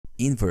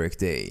In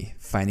Workday,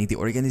 finding the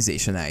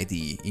organization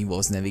ID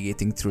involves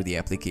navigating through the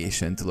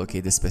application to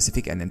locate the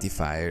specific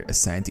identifier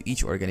assigned to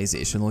each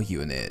organizational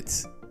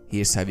unit.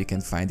 Here's how you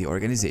can find the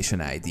organization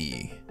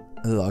ID.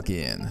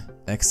 Login.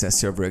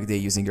 Access your Workday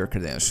using your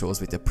credentials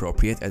with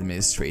appropriate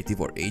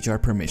administrative or HR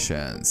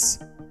permissions.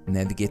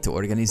 Navigate to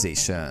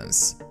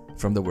Organizations.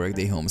 From the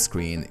Workday home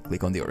screen,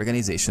 click on the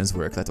organization's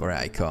worklet or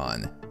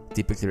icon,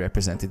 typically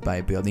represented by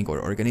a building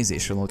or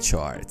organizational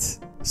chart.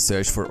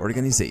 Search for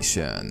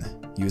organization.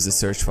 Use the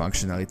search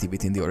functionality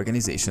within the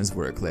organization's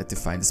worklet to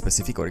find the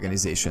specific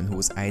organization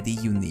whose ID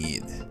you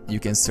need. You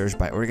can search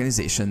by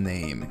organization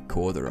name,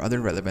 code, or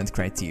other relevant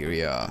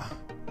criteria.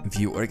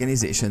 View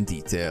organization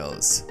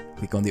details.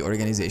 Click on the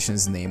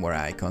organization's name or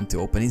icon to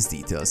open its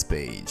details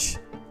page.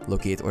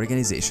 Locate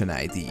organization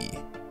ID.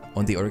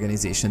 On the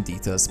organization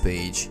details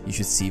page, you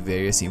should see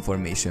various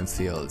information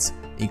fields,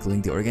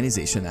 including the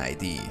organization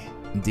ID.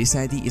 This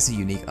ID is a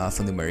unique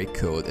alphanumeric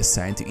code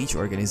assigned to each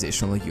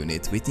organizational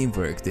unit within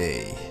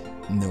Workday.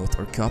 Note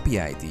or copy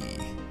ID.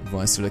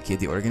 Once you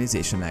locate the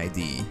organization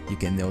ID, you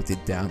can note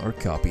it down or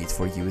copy it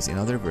for use in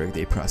other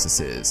Workday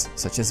processes,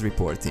 such as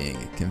reporting,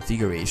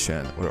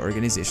 configuration, or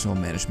organizational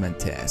management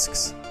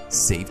tasks.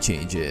 Save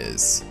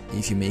changes.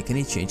 If you make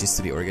any changes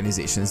to the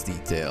organization's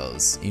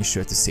details,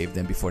 ensure to save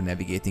them before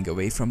navigating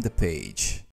away from the page.